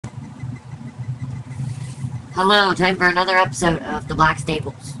Hello, time for another episode of The Black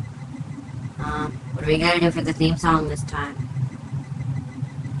Stables. What are we gonna do for the theme song this time?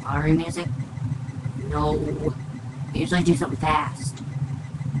 Lottery music? No. We usually do something fast.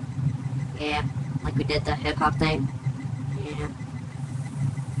 Yeah, like we did the hip-hop thing. Yeah.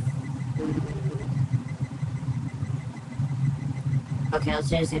 Okay, let's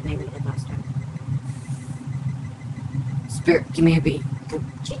do the same thing we did last time. Spirit, give me a beat.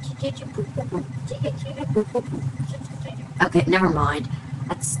 Okay, never mind.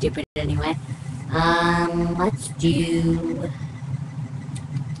 That's stupid anyway. Let's do...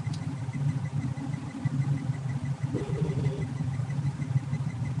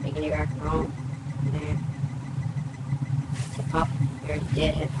 Making it rock and roll. There. Hip-hop. We already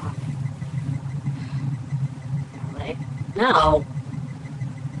did hip-hop. Ballet. No!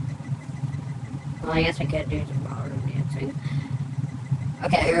 Well, I guess I could do some ballroom dancing.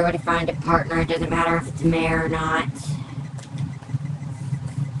 Okay, everybody find a partner. It doesn't matter if it's a mare or not.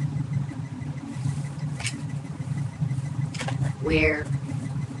 Where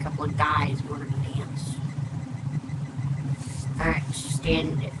a couple of guys want to dance. Alright,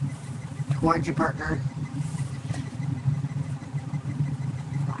 stand towards your partner.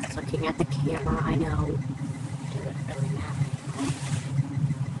 It's looking at the camera, I know. Doesn't really matter.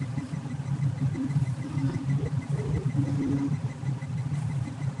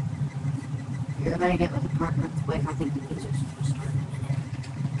 Everybody get with a partner quick. I think the music's supposed to start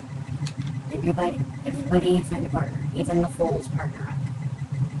in a minute. Everybody find a partner. Even the fool's partner up.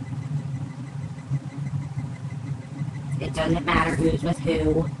 It doesn't matter who's with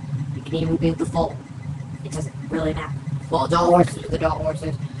who. You can even do the fool. It doesn't really matter. Well, adult horses with adult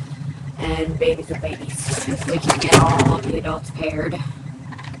horses. And babies with babies. We can get all of the adults paired.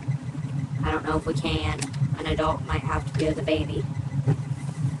 I don't know if we can. An adult might have to be with a baby.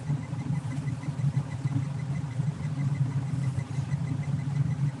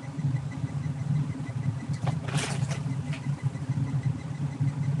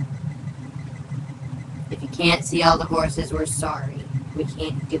 If you can't see all the horses, we're sorry. We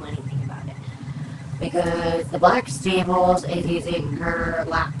can't do anything about it. Because the Black Stables is using her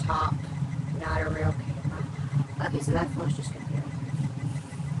laptop, not a real camera. Okay, so that flow's just gonna be right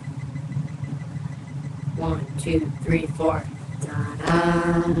there. 1, 2, 3, 4.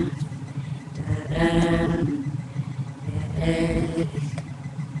 Da-da, da-da, da-da, da-da.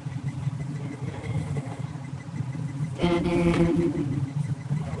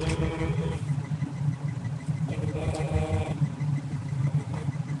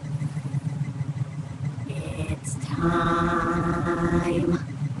 It's time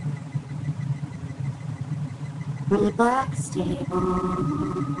for the Black Stables.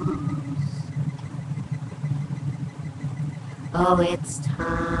 Oh, it's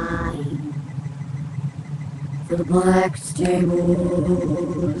time for the Black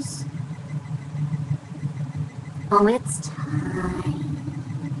Stables. Oh, it's time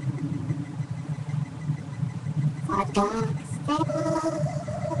for the Black Stables.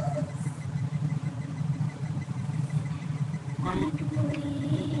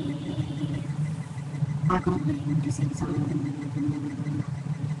 I'm going to sing a song.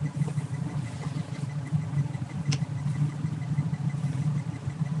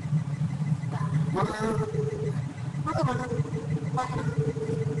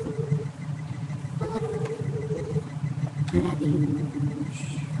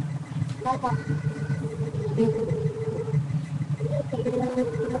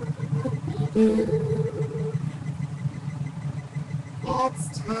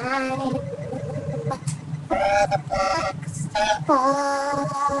 It's time for the Black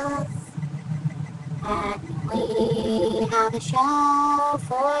Stables, and we have a show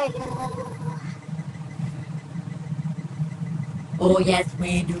for you. Oh yes,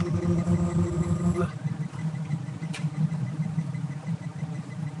 we do.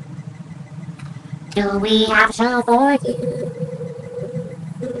 Do we have a show for you?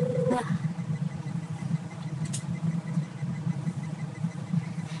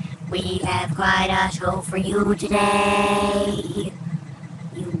 We have quite a show for you today.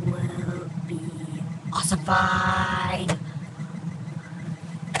 You will be ossified.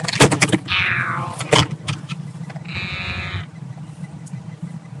 Ow.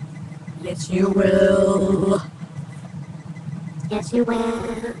 Yes, you will. Yes, you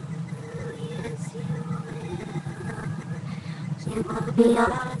will. Yes, you will. You will be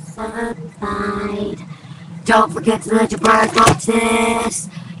ossified. Don't forget to let your bird watch this.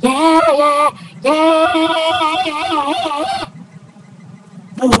 Yeah, yeah, yeah.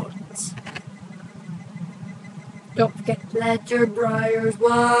 What? Don't forget to let your Breyers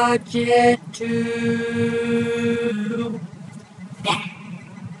watch it too.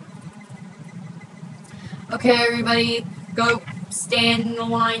 Okay, everybody, go stand in the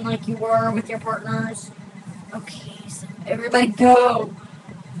line like you were with your partners. Okay, so everybody go.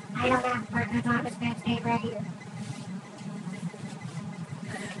 I don't have partners, I'm just gonna stay right here.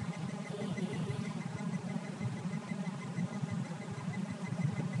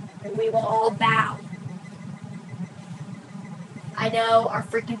 And we will all bow. I know our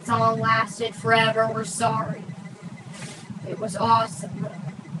freaking song lasted forever, we're sorry. It was awesome.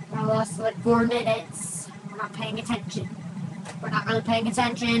 I lost like 4 minutes. We're not paying attention. We're not really paying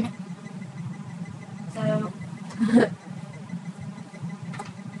attention. So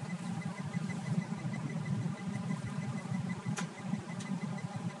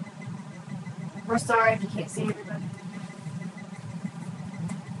we're sorry if you can't see everybody.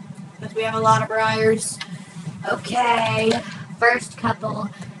 Because we have a lot of Breyers. Okay. First couple,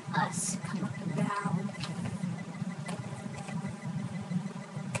 us come up and down.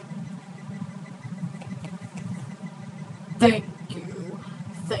 Thank you.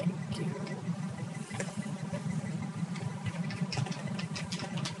 Thank you.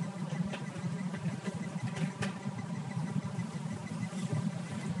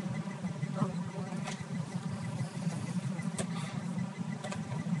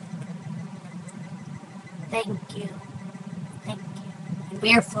 Thank you. Thank you. And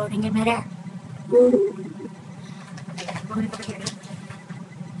we are floating in midair. Ooh. Going over here.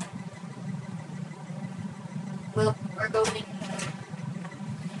 Well, we're going.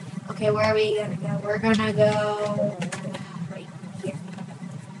 Okay, where are we gonna go? We're gonna go right here.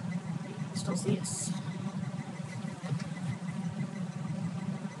 Still see us.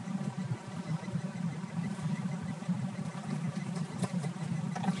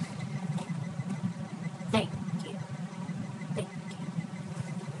 Thank you. Thank you.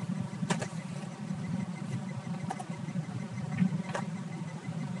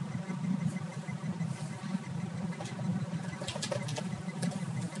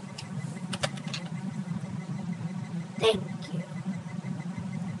 Thank you.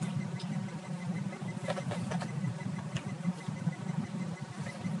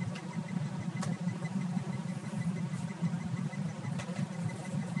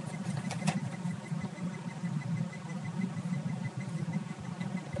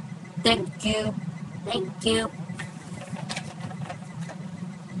 Thank you. Thank you.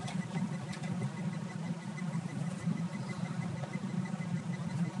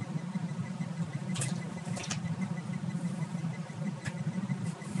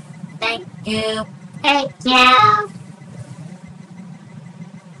 Thank you. Thank you. Thank you.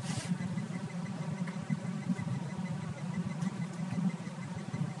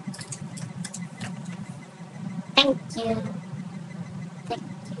 Thank you.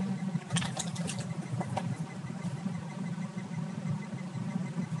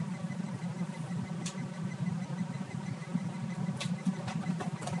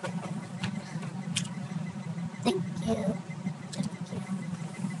 Thank you.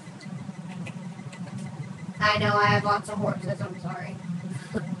 I know I have lots of horses, I'm sorry.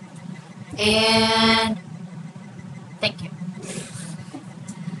 And thank you.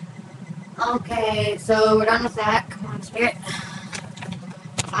 Okay, so we're done with that. Come on, Spirit.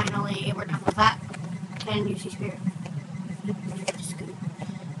 Finally, we're done with that. And you see Spirit.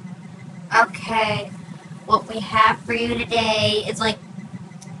 Okay, what we have for you today is like,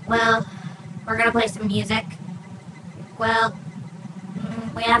 well, we're gonna play some music. Well,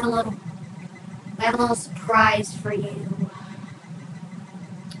 we have a little surprise for you.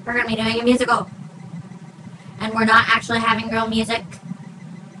 We're gonna be doing a musical. And we're not actually having real music.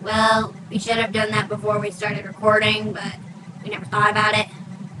 Well, we should have done that before we started recording, but we never thought about it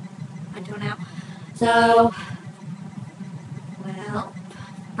until now. So, well,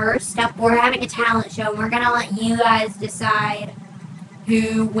 first up, we're having a talent show, and we're gonna let you guys decide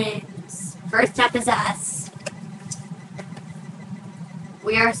who wins. First up is us.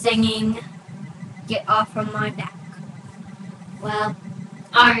 We are singing Get Off From My Back. Well,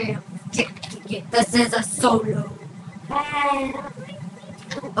 this is a solo.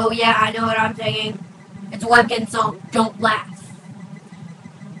 Oh yeah, I know what I'm singing. It's a Webkin song, Don't Laugh.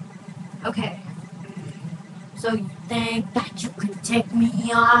 Okay. So you think that you can take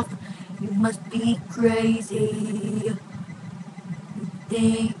me off? You must be crazy. You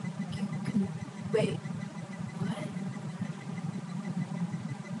think you can... Wait. What?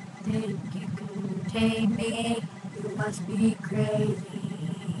 Think you can take me? You must be crazy.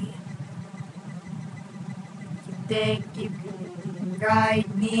 You think you can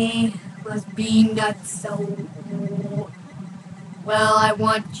ride me? Must be nuts. So Well, I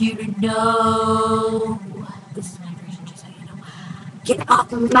want you to know. This is my version, just so you know. Get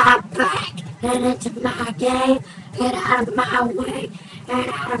off of my back and into my game. Get out of my way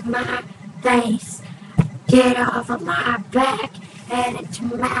and out of my face. Get off of my back and into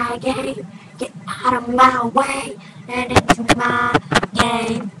my game. Get out of my way and into my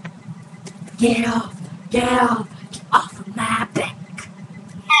game. Get off of my back.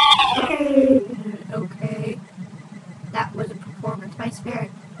 Okay, that was a performance by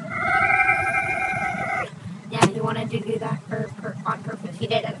Spirit. Yeah, you wanted to do that on purpose. He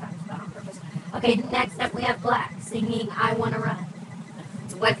did it on purpose. Okay, next up we have Black singing I Wanna Run.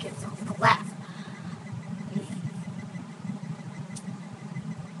 It's a Webkit song, don't laugh.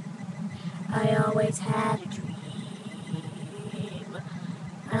 I always had a dream.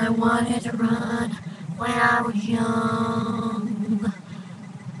 I wanted to run when I was young.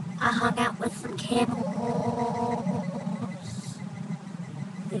 I hung out with some camels.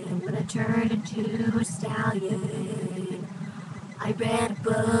 Then when I turned into a stallion, I read a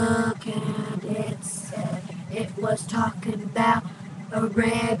book and it said it was talking about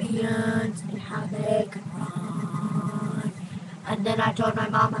Arabians and how they could run. And then I told my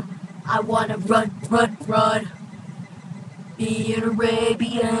mama, I wanna run, run, run. Be an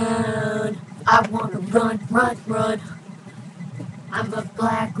Arabian. I wanna run, run, run. I'm a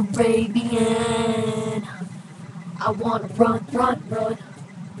black Arabian. I wanna run, run, run.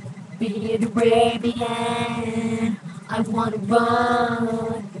 Be an Arabian. I wanna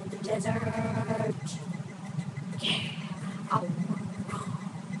run in the desert. Yeah, I wanna run.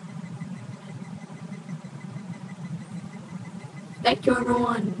 Thank you,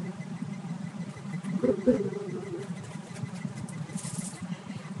 everyone.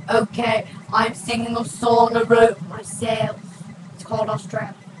 Okay, I'm singing a song I wrote myself. It's called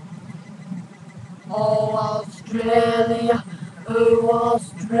Australia. Oh, Australia, oh,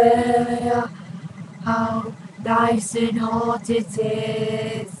 Australia, how nice and hot it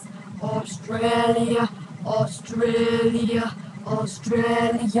is. Australia, Australia,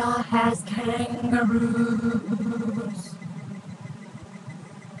 Australia has kangaroos.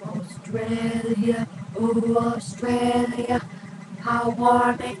 Australia, oh, Australia, how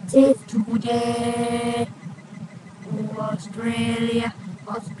warm it is today. Oh, Australia,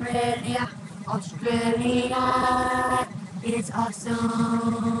 Australia, Australia is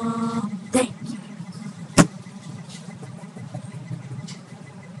awesome. Thank you.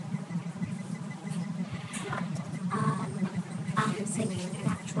 I'm singing a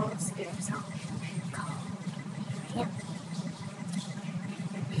natural spirit song called Him.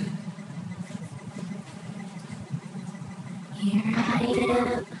 Here I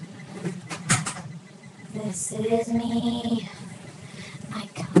am. This is me. I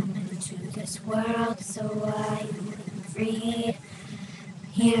come into this world so I am free.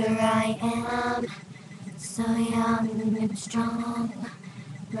 Here I am, so young and strong,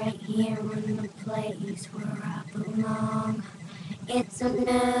 right here in the place where I belong. It's a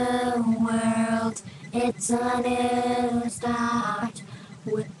new world, it's a new start,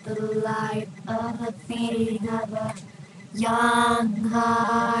 with the light of the beating of a young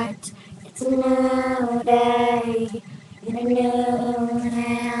heart. It's a new day in a new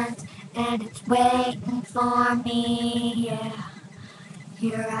land, and it's waiting for me, yeah.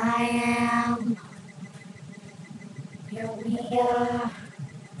 Here I am, here we are,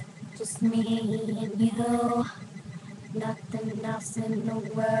 just me and you. Nothing else in the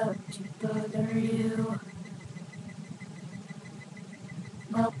world to bother you.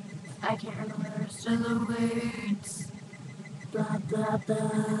 Well, I can't remember the rest of the words. Blah, blah,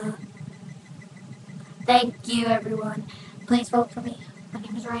 blah. Thank you, everyone. Please vote for me. My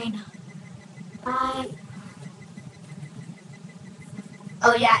name is Rain. Bye.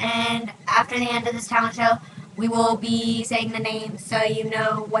 Oh, yeah, and after the end of this talent show, we will be saying the names so you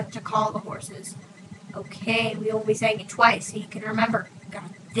know what to call the horses. Okay, we will be saying it twice so you can remember. Got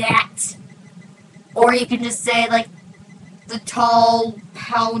that. Or you can just say, like, the tall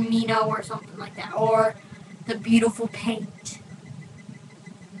palimino or something like that. Or the beautiful paint.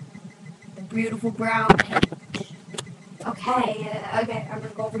 The beautiful brown paint. Okay, I'm going to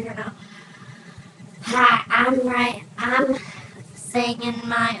go over here now. Hi, I'm singing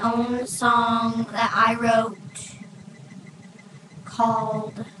my own song that I wrote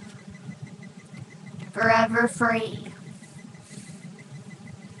called Forever Free.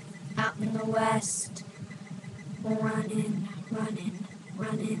 Out in the west, running, running,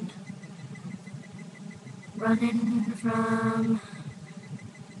 running, running from,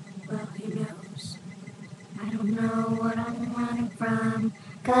 well, who knows? I don't know what I'm running from,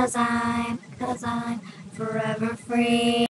 'cause I'm forever free.